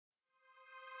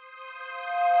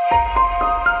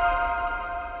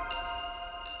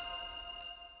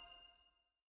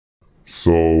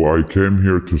So I came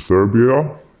here to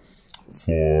Serbia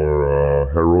for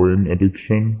a heroin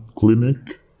addiction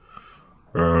clinic,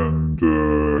 and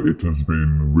it has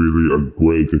been really a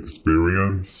great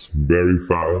experience. Very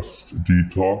fast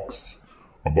detox,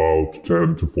 about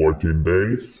 10 to 14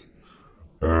 days.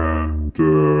 And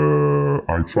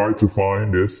I tried to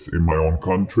find this in my own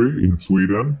country, in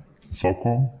Sweden,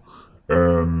 Stockholm.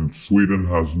 And Sweden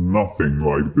has nothing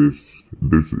like this.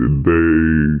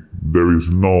 There is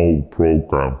no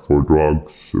program for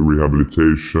drugs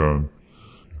rehabilitation.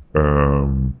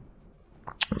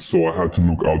 So I had to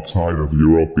look outside of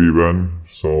Europe even.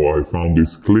 So I found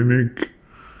this clinic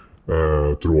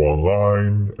through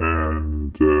online,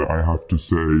 and I have to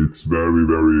say it's very,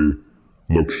 very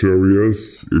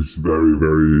luxurious. It's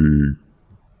very,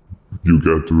 you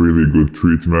get really good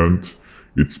treatment.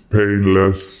 It's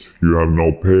painless. You have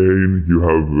no pain. You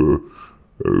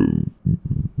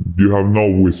have no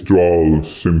withdrawal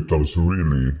symptoms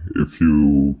really, if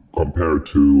you compare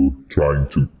to trying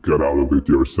to get out of it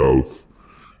yourself.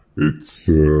 It's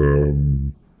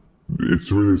really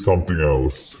something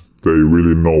else. They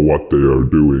really know what they are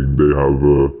doing. They have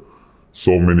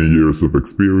so many years of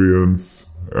experience,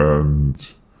 and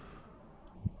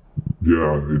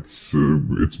yeah, it's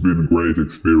been a great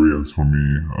experience for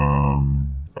me.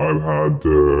 I've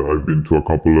been to a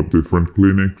couple of different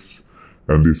clinics,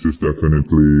 and this is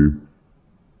definitely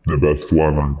the best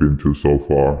one I've been to so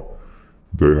far.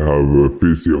 They have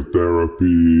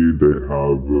physiotherapy, they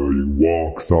have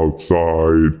walks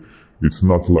outside. It's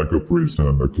not like a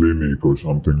prison, a clinic or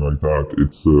something like that.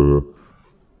 It's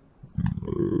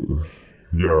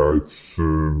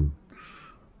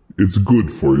it's good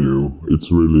for you.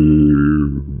 It's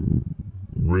really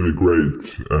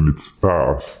great, and it's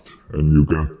fast, and you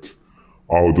get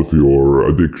out of your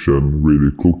addiction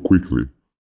really quickly.